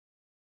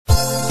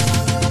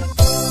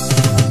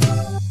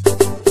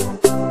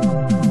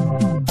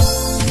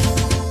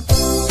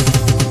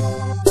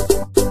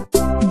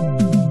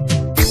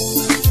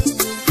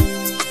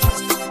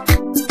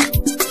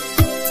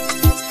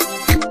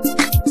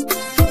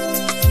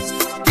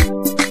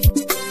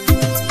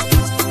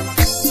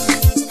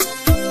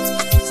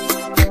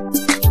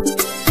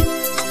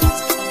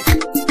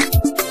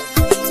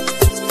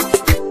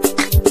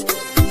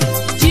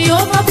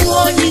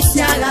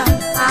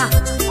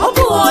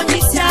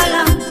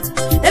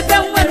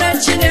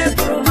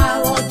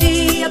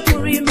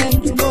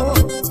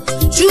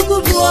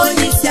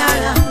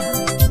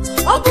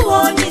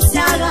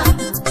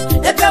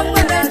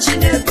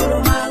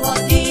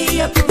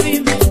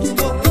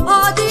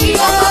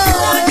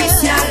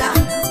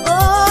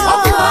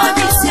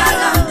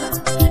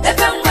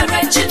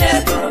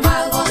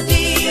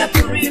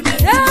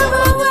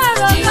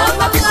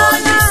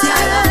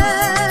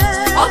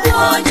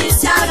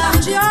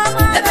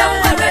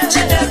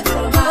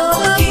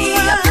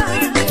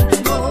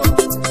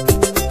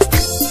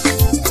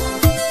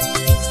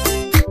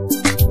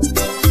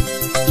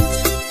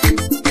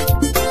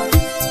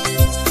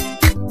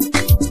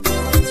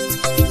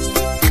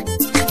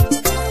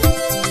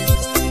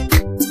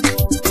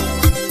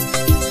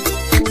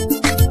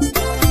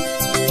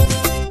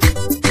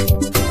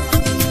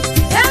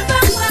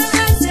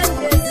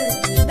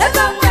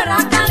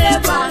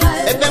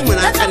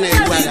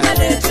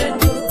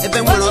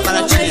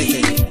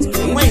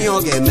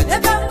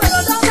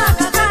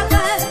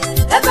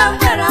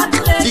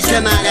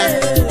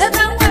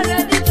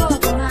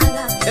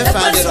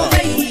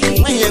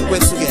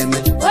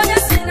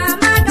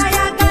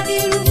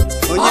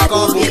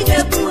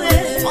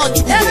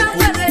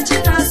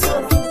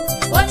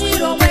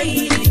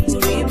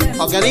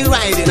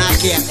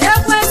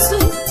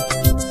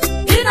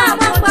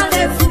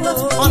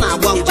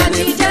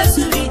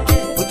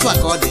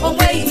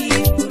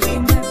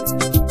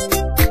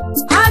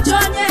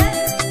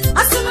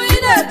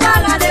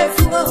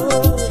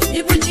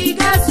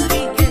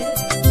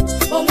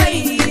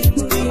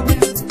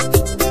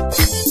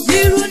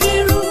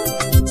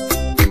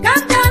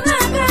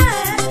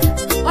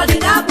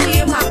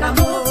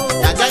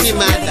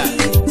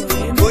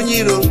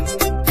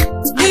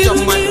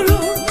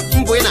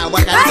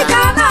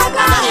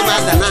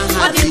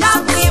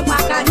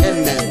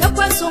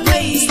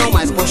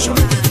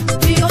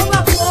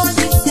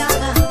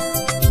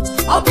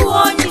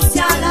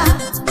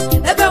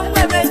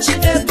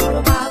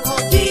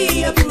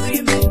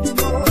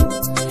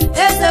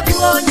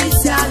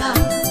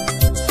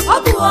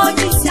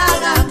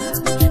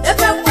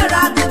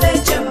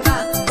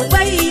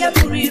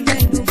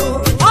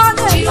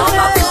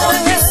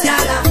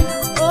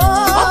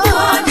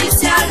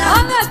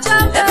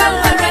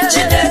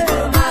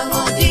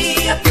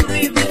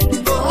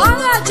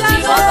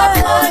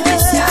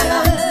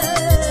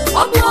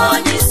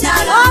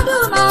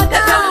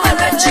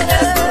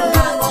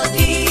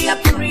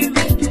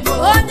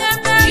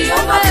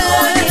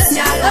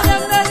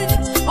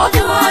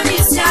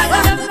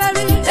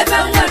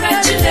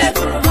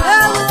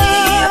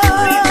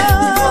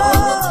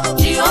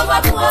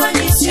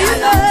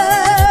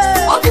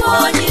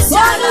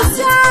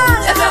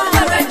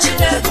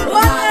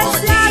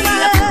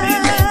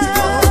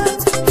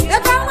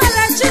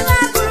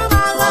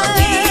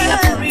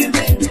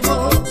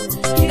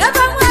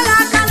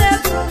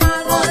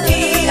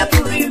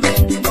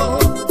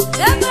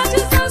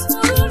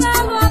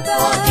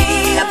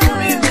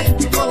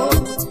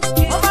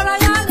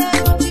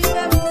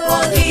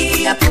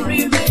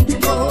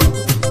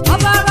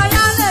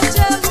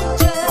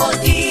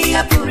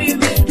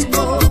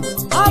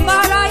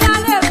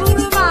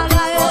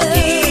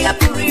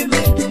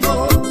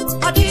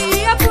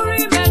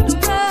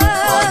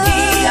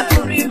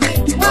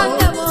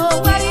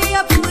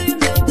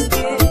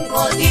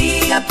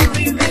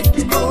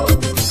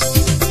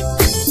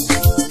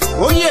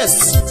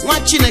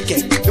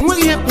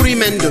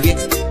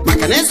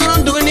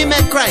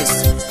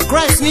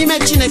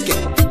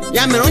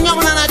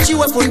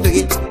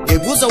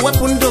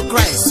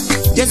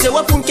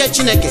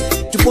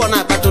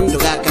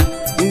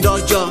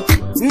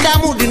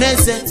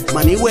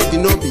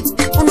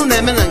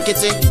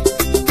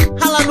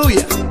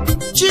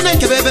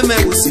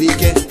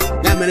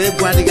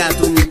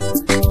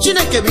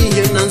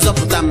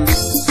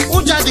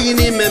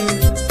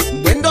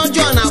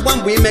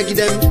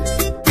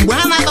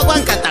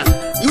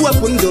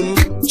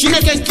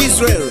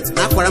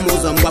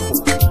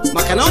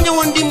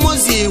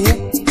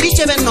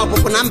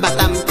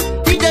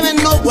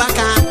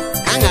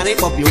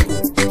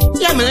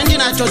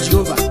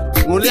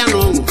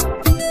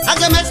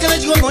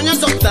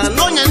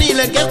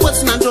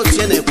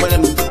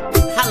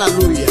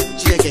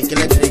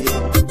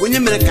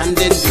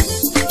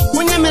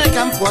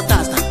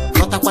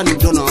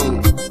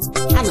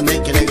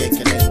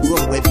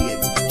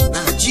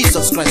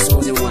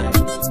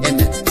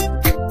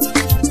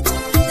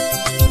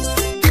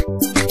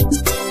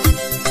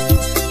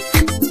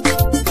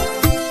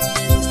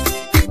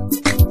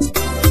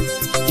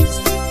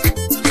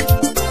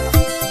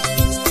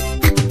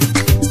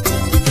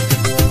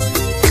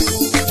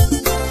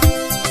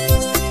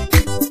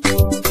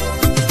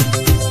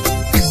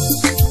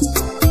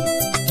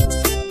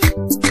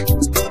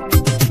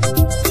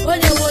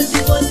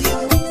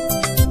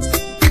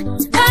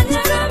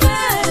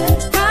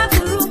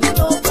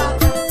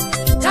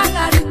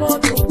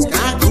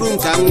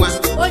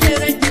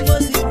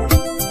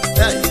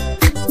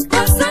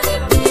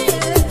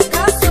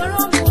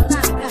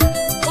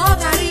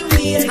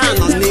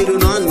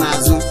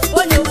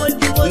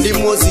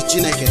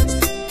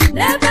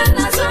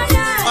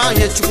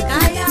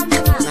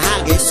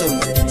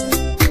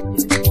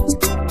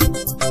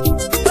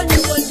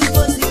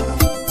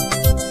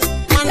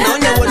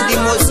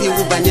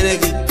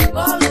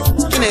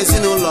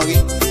n'ụlọ gị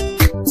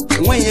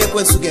enweghị ihe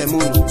ekwesị ga-eme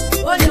unu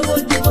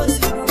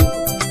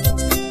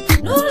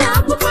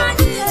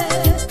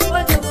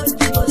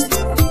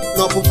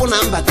n'ọpụpụ na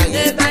mbata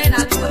gị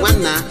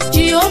nwanna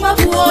Jehova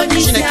bụ onye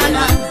isi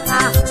ala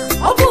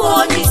ọ bụ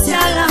onye isi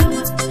ala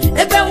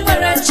ebe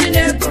nwere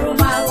Chineke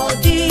ma ọ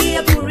dị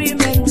ihe pụrụ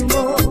ime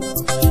ndụ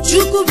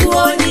Chukwu bụ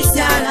onye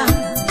isi ala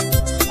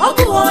ọ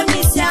bụ onye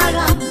isi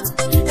ala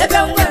ebe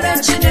nwere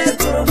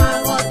Chineke ma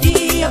ọ dị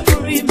ihe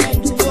pụrụ ime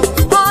ndụ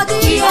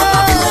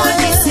Jehova bụ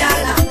onye isi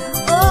ala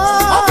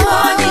ọ bụ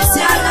onye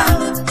isi ala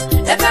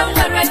ebe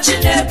nwere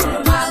Chineke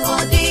ma ọ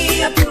dị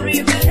ihe pụrụ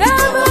ime ndụ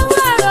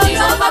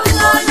Jehova bụ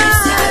onye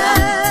isi ala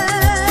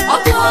ọ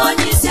bụ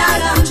onye isi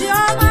ala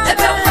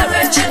ebe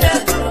nwere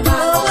Chineke ma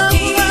ọ dị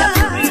ihe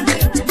pụrụ ime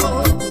ndụ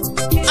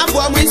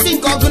abụọ m isi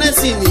nke ọgụ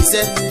na-esi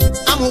n'ise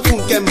amaokwu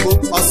nke mbụ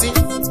ọsị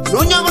na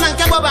onye ọbụla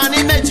nke gbabara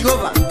n'ime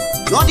Jehova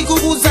na ọ dịka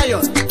ugwu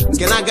Zayọn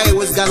nke na-agaghị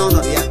eweziga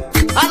n'ọnọdụ ya.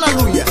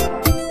 Haleluya,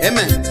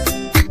 amen.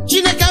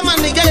 Chineke ama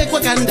na ị gaghị ekwe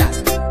ka nda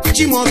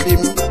chi m obi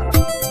m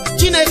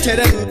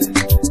Chinechere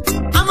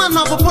m ama na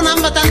ọpụpụ na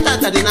mbata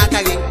ntata dị n'aka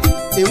gị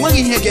enweghị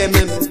ihe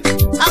ga-eme m.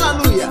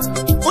 Haleluya,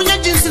 onye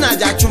ji nsị na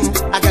aja achụ m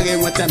agaghị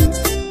enweta m.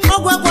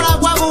 Ọgwụ agwara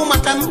agwa bụ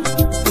maka m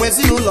nwe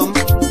ezinụlọ m.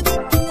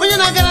 Onye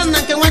na-agara nna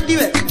nke nwa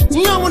diwe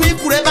ihe ọbụla i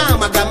kwuru ebe ahụ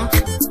maka m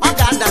ọ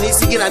ga-ada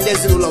n'isi gị na ndị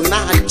ezinụlọ gị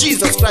n'aha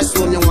Jizọs Kraịst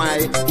onye nwe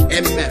anyị,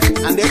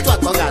 amen. And etu a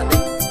ka ọ ga-adị.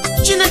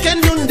 Chineke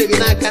ndụ ndị gị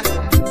n'aka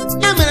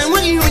ya mere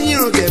enweghị ihe onye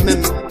iro ga-eme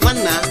m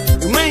nwanna,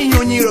 enweghị ihe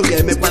onye iro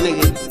ga-emekwana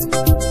gị.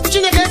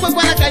 Chineke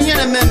ekwekwala ka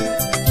ihere mee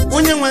m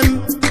onye nwe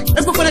m,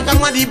 ekwekwala ka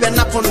mmadụ ibe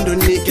napụ ndụ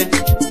n'ike,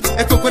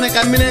 ekwekwala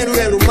ka mmiri erughị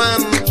eru maa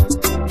m,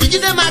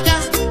 jigide m aka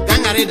ka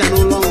m ghara ịda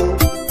n'ụlọ ọnwụ.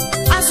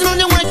 A sị na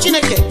onye nwe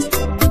Chineke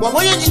maọbụ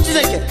onye ji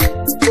Chineke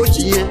o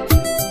ji ihe,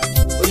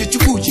 o ji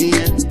Chukwu ji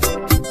ihe.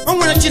 O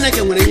nwere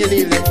Chineke nwere ihe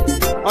niile,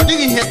 ọ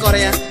dịghị ihe kọrọ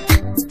ya.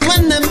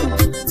 Nwanne m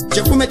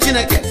jekwume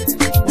Chineke.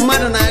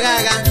 Mmadụ na-agha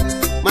agha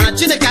mana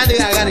Chineke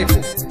adịghị agharịpụ.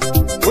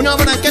 Onye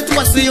ọbụla nke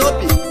tụkwasịrị ya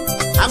obi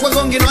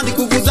agwago gị na ọ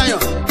dịka ugwu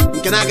Zayọn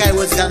nke na-agaghị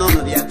eweziga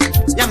n'ọnọdụ ya.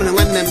 Ya mere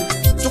nwanne m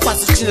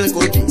tụkwasị Chineke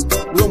obi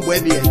ruo mgbe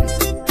ebighị ebi.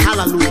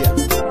 Haleluya,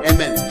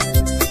 amen.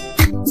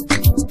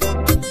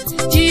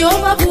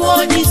 Jehova bụ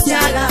onye isi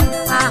ala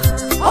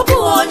ọ bụ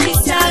onye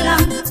isi ala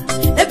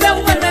ebe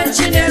nwere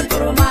Chineke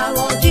ma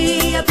ọ dị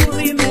ihe pụrụ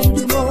ime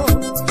ndụ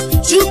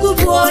Chukwu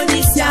bụ onye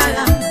isi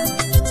ala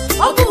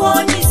ọ bụ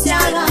onye isi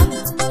ala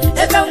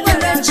ebe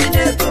nwere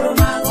Chineke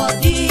ma ọ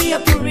dị ihe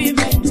pụrụ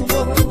ime ndụ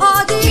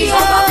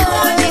Jehova bụ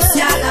onye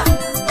isi ala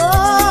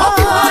ọ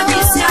bụ onye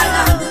isi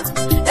ala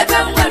ebe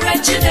nwere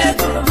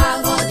Chineke ma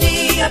ọ dị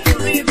ihe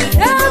pụrụ ime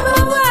ndụ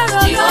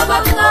Jehova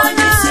bụ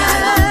onye isi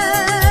ala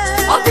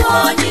ọ bụ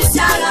onye isi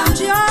ala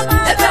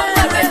ebe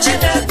nwere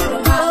Chineke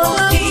ma ọ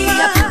dị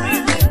ihe pụrụ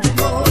ime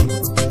ndụ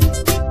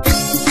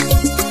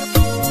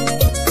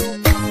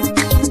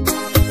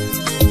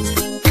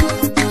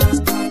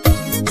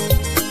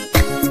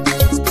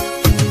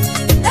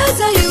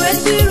Eze iwe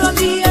ndị iro m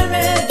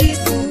ihere dị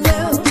uwe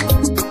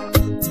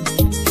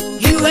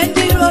iwe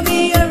ndị iro m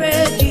ihere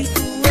dị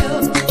uwe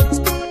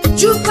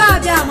Chukwu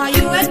abịa ma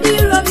iwe ndị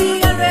iro m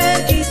ihere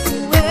dị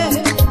uwe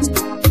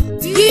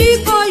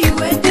biko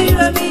iwe ndị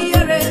iro m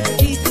ihere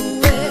dị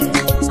uwe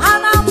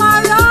ana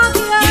mara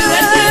gị iwe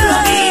ndị iro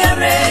m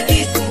ihere dị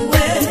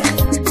uwe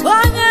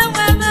onye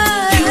nwe m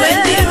iwe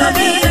ndị iro m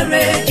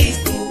ihere dị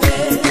uwe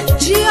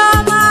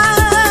Chioma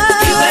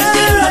iwe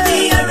ndị iro m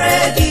ihere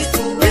dị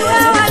uwe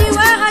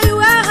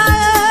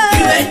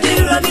iwe ndị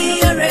iro m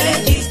ihere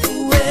dị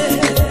uwe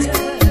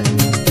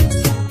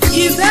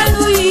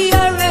ibenu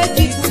ihere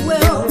dị uwe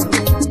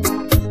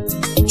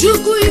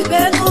Chukwu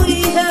ibenu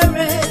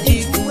ihere dị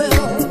uwe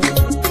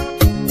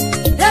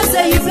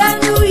Eze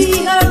ibenu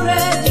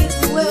ihere dị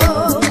uwe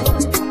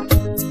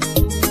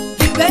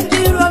ibe ndị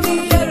iro m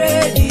ihere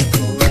dị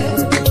uwe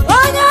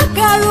onye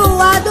kere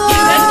ụwa do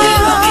ibe ndị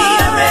iro m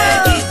ihere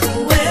dị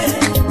uwe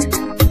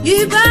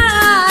ibe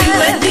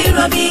ndị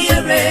iro m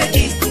ihere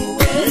dị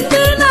uwe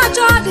ndị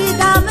na-achọ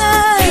ọdịda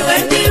mee iwe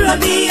ndị iro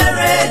m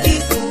ihere dị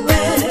uwe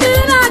ndị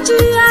na-achọ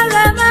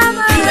ihere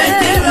meme iwe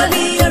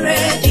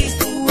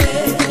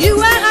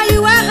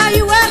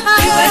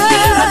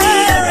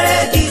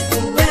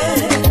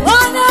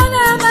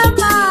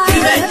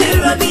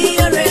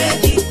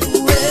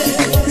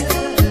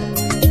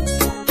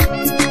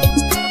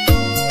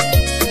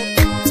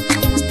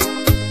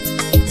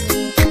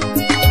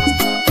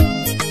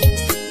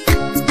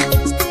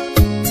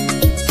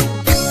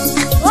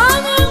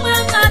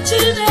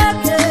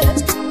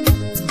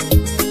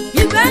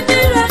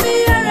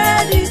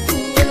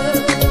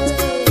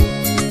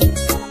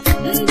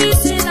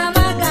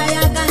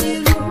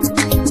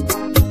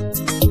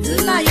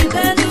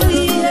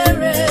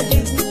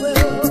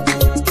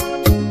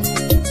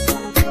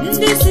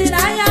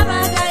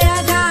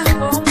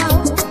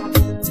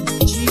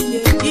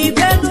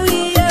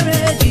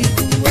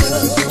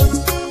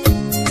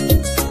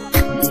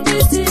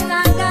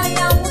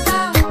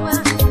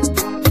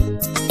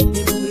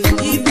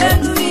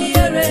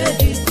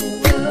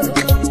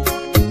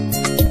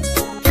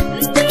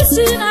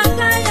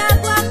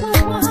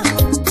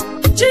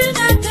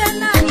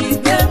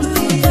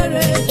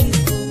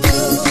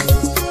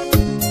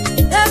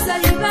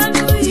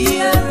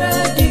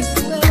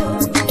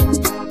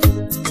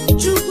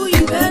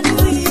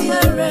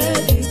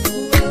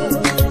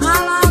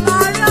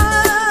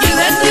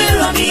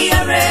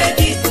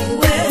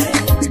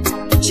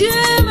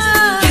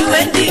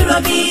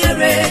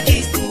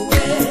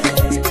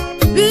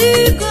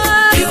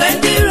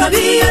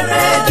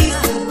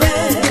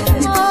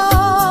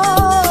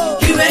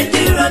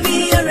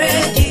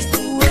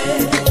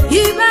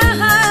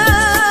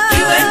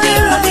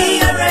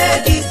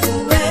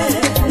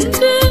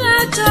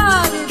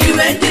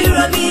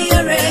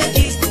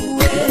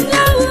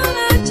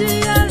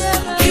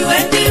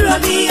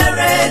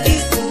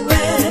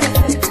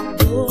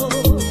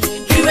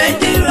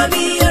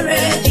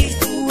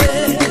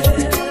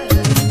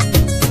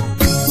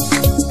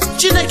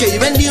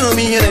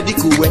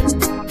uwe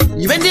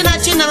ibe ndị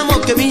na-achị nara m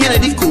oke m inyere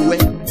dịka uwe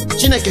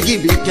Chineke gị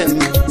bụ ike m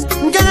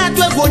nke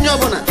na-atụ egwu onye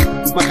ọbụla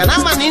maka na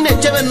ama na ị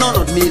na-echebe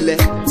n'ọnọdụ niile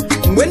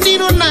mgbe ndị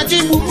iro na-achọ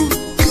igbu m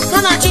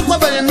ha na-achọ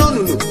ịkwabanye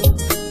n'ọnụnụ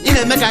ị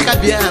na-eme ka aka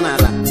bie ha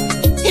n'ala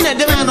ị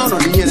na-edebe ha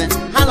n'ọnọdụ ihere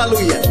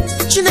haleluya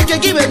Chineke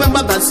gị bụ ebe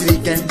mgbaba siri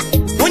ike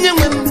onye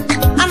nwe m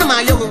ana m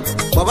ayọ gị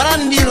gbabara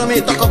ndị iro m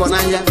ịtọkọbọ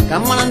n'ahịa ka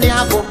m mara ndị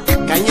ha bụ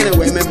ka inyere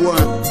wee megbuo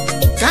ha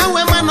ka ha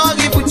wee ma na ọ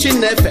gị bụ chi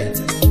na-efe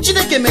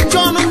Chineke mechie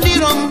ọnụ ndị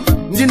iro m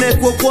ndị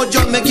na-ekwu okwu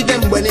ọjọọ megide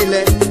mgbe niile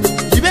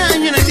ibe ha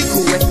nyere dịka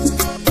uwe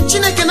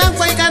Chineke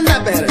na-akwaghị ka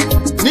ndabere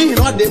n'ihi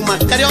na ọ dị mma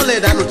karịa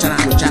ọlaedo anụchara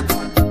anụcha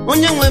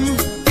onye nwe m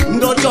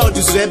ndị ọjọọ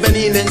juzuru ebe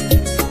niile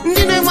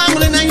ndị na-enwe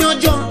aṅụrị na ihe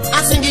ọjọọ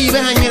asị gị ibe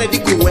ha nyere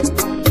dịka uwe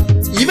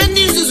ibe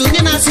ndị nzuzu ndị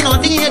na-asị na ọ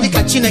dịghị ihe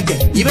dịka Chineke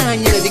ibe ha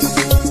nyere dịka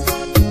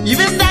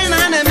ibe ndị anyị na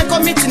ha na-emekọ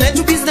mitin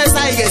etu biznes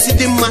anyị ga-esi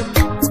dị mma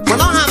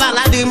mana ọha bụ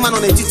ala adịghị mma nọ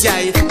n'etiti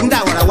anyị ndị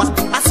awarawa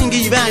asị gị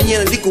ibe ha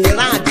nyere dịka uwe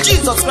n'aha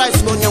Jizọs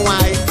Kraịst na onye nwe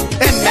anyị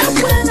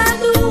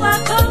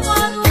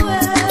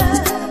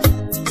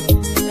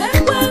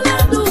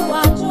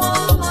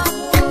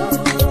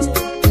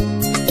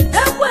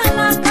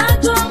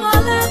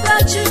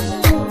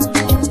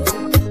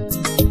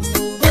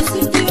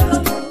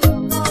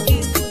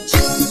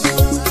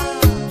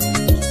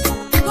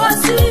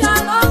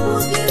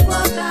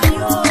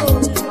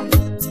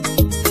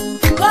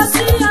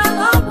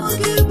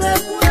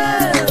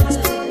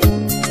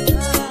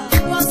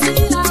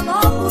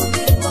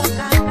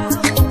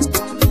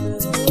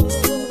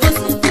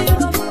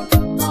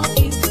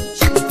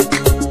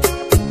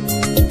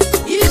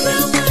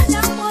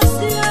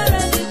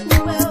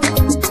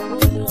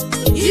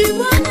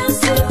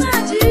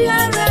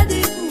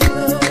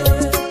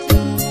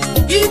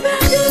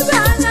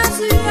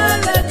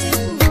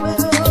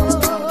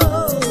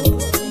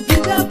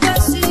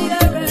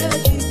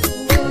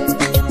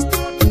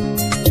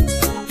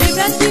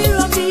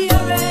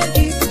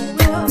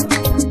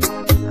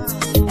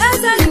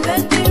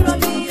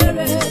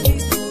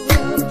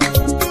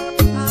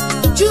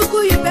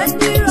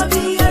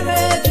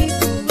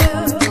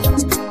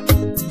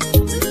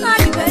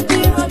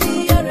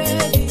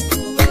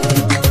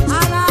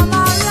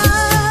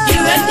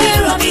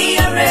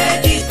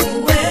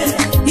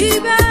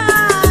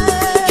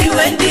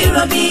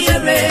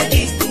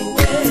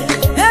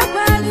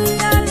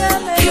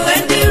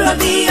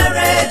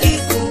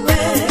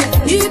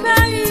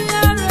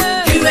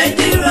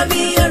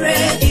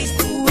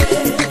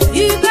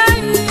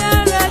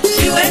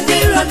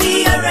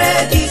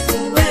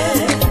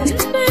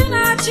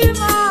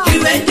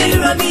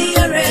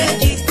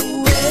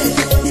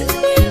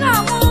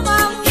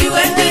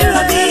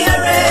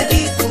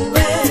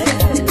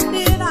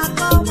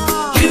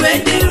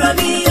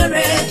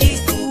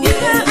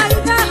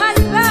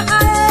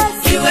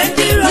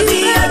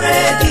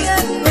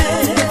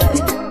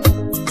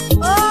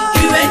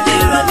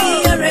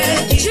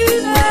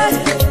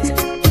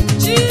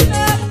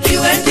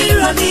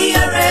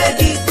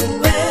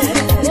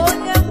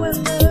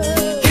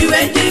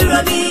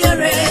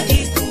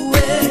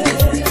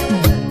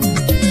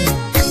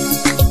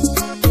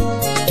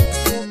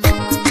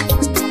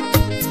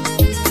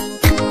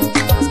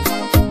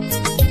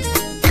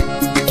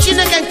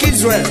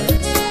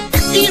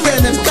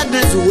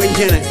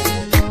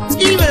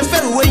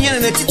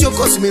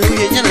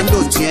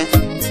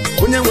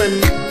onye nwe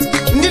m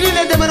ndị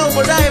niile debere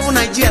obodo anyị bụ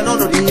Naijiria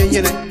n'ọnọdụ ihe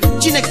ihere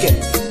Chineke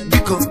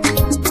biko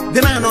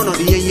debe ha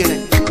n'ọnọdụ ihe ihere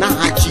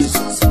n'aha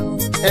Jizọs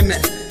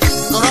amen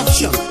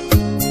corruption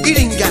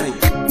iri ngarị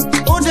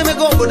o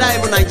debego obodo anyị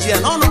bụ Naijiria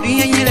n'ọnọdụ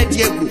ihe ihere dị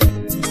egwu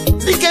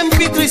dịka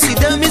MP3 si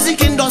debe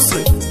music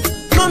industry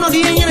n'ọnọdụ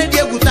ihe ihere dị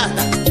egwu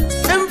tata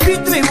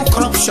MP3 bụ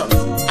corruption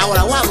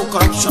awarawa bụ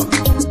corruption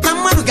na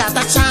mmadụ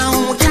ga-atacha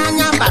ahụhụ cha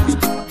anya abalị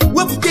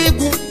wepụta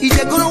egwu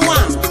ijegoro nwa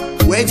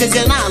wee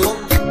jezie n'alụ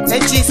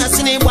echi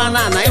ịsasị na ịgba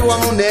na ịrụ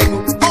ọnụ na elu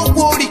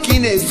ọgwụ ori ka ị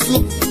na-ezu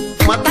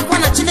ma takwa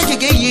na Chineke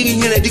ga-eyi gị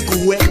ihere dịka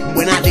uwe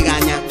mgbe na-adịghị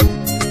anya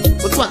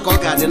otu a ka ọ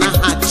ga-adị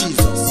n'aha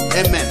Jizọs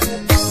amen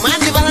ma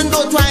adịbara ndị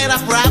otu anyị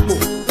rapụrụ akpụ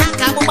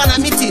n'aka akpụkpa na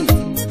mitin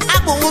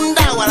akpụnwụ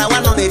ndị awarawa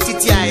nọ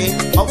n'etiti anyị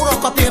ọ bụrụ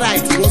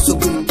copyright na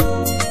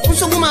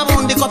nsogbu m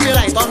abụrụ ndị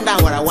copyright ọ ndị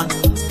awarawa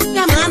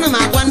ya mere ana m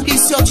agwa ndị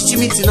isi ọchịchị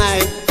mitin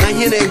anyị na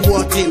ihe na-egbu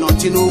ọtị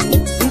n'ọtị n'okwu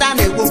ndị a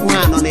na-egbu okwu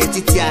ha nọ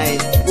n'etiti anyị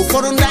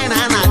ụfọdụ ndị anyị na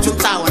ha na-achụ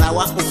nta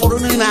awarawa ụfọdụ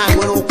n'ime ha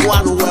nwere ụkwụ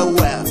anụ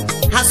wel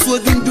ha suo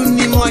dundu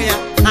n'ime ọhịa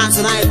ha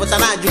so na anyị pụta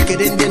na-ajụ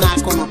kedu ndị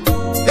na-akụnụ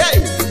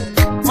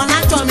mana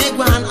achọrọ m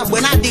ịgwa ha mgbe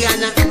na-adịghị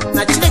anya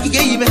na Chineke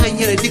ga-eyibe ha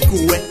ihere dịka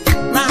uwe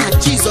n'aha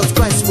Jizọs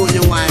Kraịst bụ onye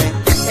nwe anyị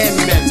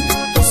amen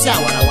si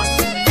awarawa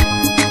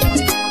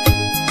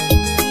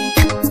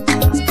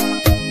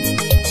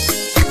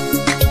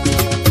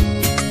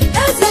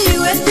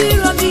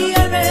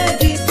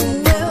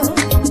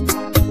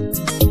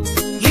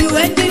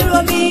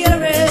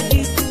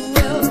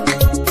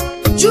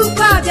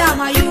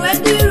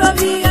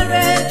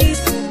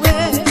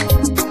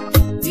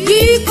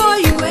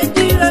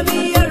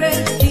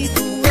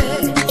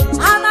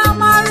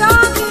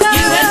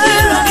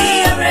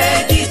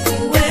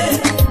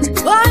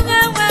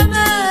Onye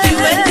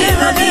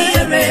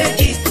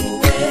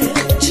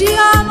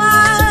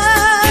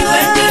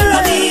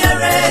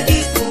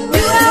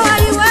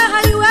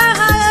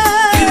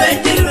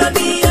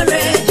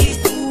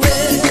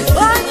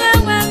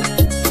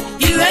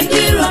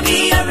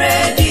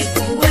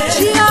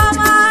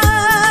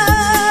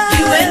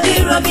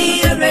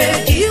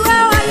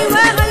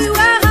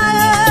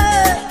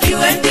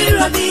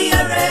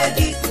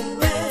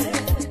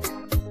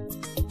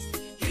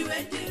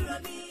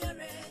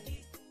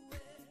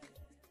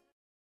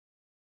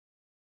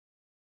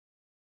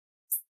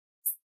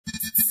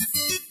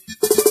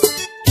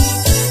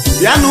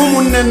ya na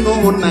ụmụnne na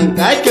ụmụnna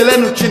nke anyị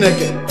kelenu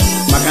Chineke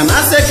maka na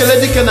asị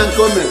ekele dike na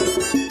nke o mere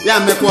ya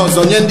mekwa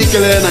ọzọ nye ndị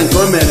kelere na nke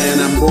o mere ya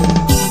na mbụ.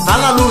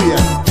 Haleluya,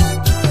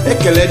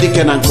 ekele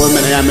dike na nke o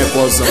mere ya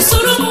mekwa ọzọ.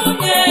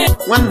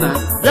 Nwanna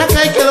bịa ka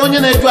anyị kelee onye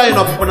na-edu anyị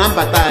n'ọpụpụ na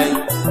mbata anyị.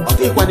 Ọ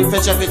dịkwana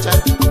fecha fecha.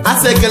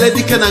 Asị ekele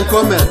dike na nke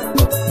o mere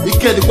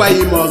ike dịkwa ya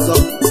ime ọzọ.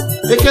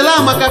 Ekele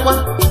amakakwa.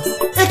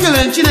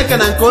 Ekele Chineke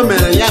na nke o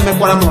mere ya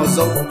mekwara m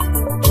ọzọ.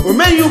 O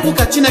meghị ukwu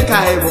ka Chineke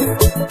anyị bụ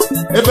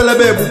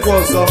ebelebe egbukwa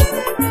ọzọ.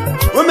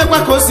 O mekwa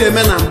ka o si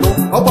eme na mbụ,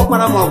 ọ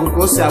gbakwara m ọgụ ka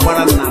o si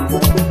agbara m na mbụ.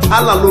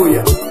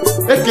 Haleluya,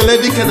 ekele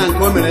dike na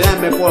nke o mere ya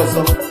mekwa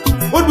ọzọ.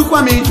 O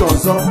dukwa m ije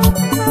ọzọ.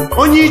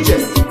 Onye ije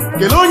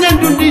kelee onye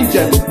ndu ndị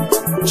njem.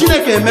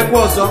 Chineke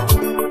emekwa ọzọ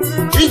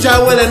ije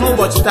awere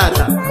n'ụbọchị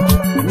tata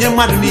nye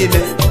mmadụ niile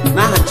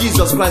n'aha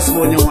Jizọs Kraịst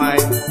bụ onye nwe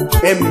anyị.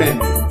 Amen.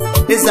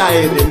 Eze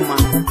anyị dị mma,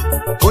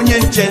 onye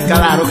nche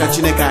kara arụ ka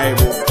Chineke anyị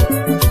bụ.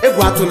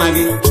 Egwu atụna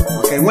gị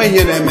maka enweghị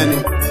ihe na-emeni.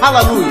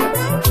 Haleluya,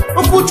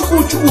 okwu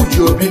Chukwu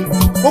ji obi,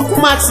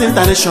 okwu Max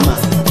International.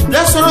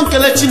 Bịa soro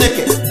nkele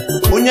Chineke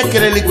onye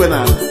kere eluigwe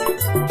na ala.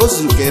 O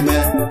zuru ka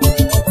emee.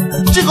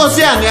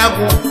 Chigozie a na ya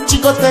bụ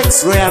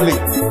Chigotex Royally.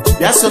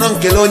 Bịa soro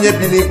nkele onye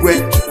bi n'igwe,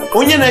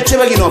 onye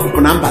na-echebe gị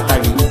n'ọpụpụ na mbata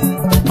gị.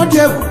 Ọ dị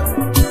egwu.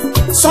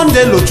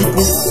 Sunday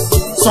Lochukwu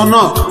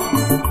Sonok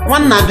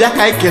nwanna bịa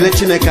ka anyị kelee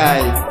Chineke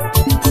anyị.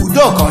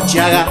 Udoka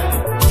ọchịagha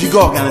Jigo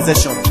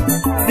Organization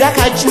bịa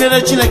ka anyị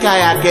chinere Chineke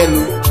anyị aka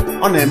elu.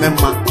 Ọ na-eme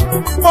mma.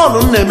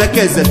 Paul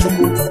Nnaemeka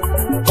Ezechukwu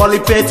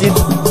Polipeti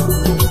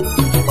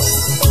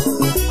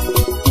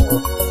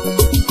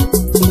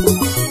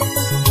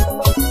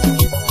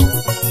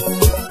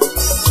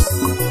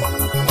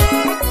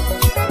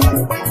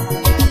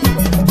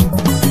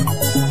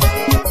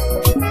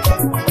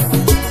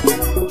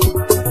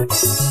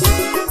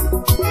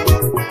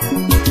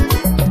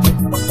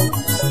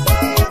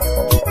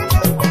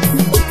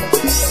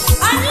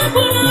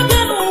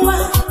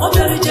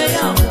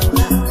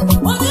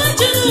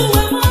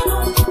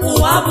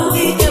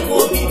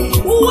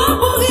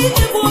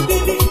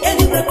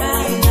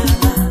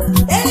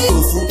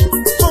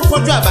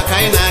ka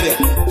anyị na-arịa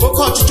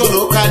oke ọchịchọ na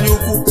oke anya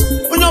ukwu.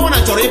 Onye ọbụla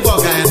chọrọ ịbụ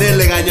ọgaranya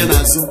na-eleghị anya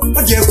n'azụ.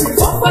 Ọ dị egwu.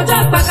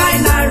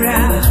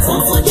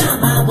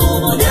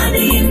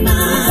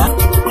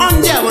 Ọ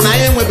ndị a bụ na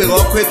anyị enwebeghị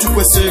ọkụ etu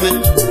kwesịrị.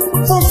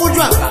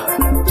 Mfoju akpa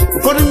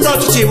ụfọdụ ndị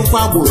ọchịchị ebukwa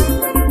agboro.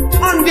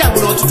 Ọ ndị a bụ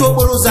na ọtụtụ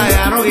okporo ụzọ anyị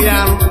arụghị ya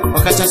arụ,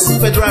 ọkachasị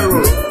Federal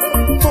Road.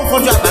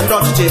 Mfoju akpa ndị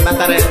ọchịchị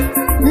batara ya.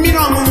 Mmiri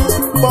ọṅụṅụ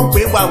pọmpụ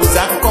ịgba bụzi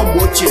akụkọ mgbe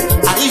ochie,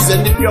 ahụize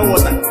ndị pure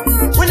water.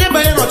 Onye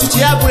banyere n'ọchịchị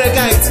ya bụrụ ego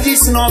anyị tinye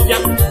isi n'ọbịa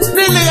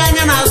na-eleghị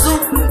anya n'azụ.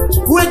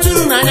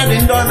 Hueturu na anya dị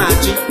ndị ọ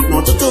na-achị na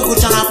ọtụtụ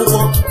gụchara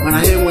akwụkwọ mana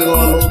ha enweghị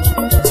ọrụ.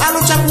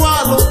 Alụchakwuo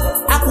ọrụ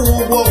akwụghị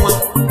ụgwọ ọnwa.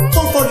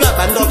 Ụfọdụ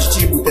akpa ndị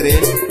ọchịchị butere ya.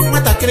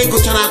 Nwatakịrị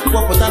gụchara akwụkwọ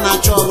pụta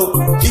na-achọ ọrụ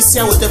isi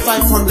ya weta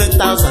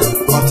 500,000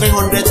 or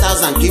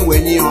 300,000 ka ị wee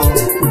nye ya ọrụ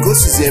nke o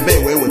sizi ebe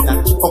wee weta.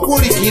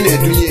 Ọkwụri ka ị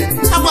na-edunye ya.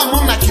 Agwa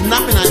m na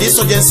kidnapping and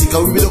insurgency ka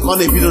mbido ka ọ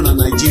na-ebido na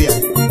Nigeria.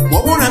 Ma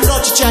ọ bụrụ na ndị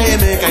ọchịchị anyị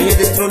emeghị ka ihe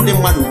dịtụrụ ndị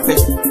mmadụ mfe,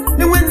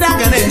 enwe ndị a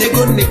ga na-enye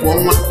ego nne kwa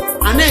ọnwa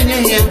a na-enye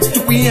ihe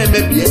tupu ihe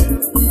emebie.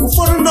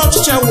 Ụfọdụ ndị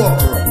ọchịchị awụ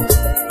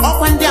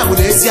ọkwa ndị a bụ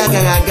na ezi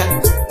agaghị aga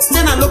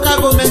site na lokal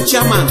gọọmenti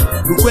chairman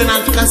rukwe na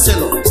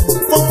kanselọ.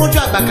 Ụfọdụ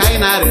akpa ka anyị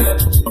na-arịa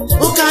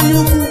oke anya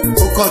ukwu,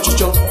 oke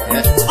ọchịchọ.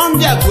 Ọ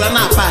ndị a bụ a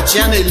na-apachi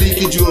ya na-ele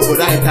ike juru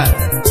obodo anyị taa.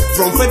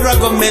 From federal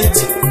government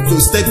to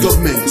state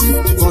government,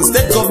 from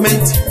state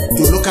government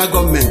to local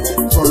government,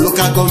 from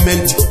local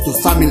government to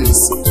families.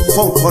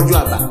 Ụfọdụ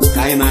akpa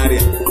ka anyị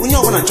na-arịa. Onye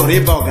ọbụla chọrọ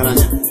ịba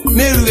ọgaranya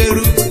na-erughị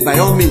eru by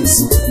all means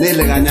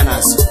na-eleghị anya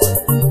n'azụ.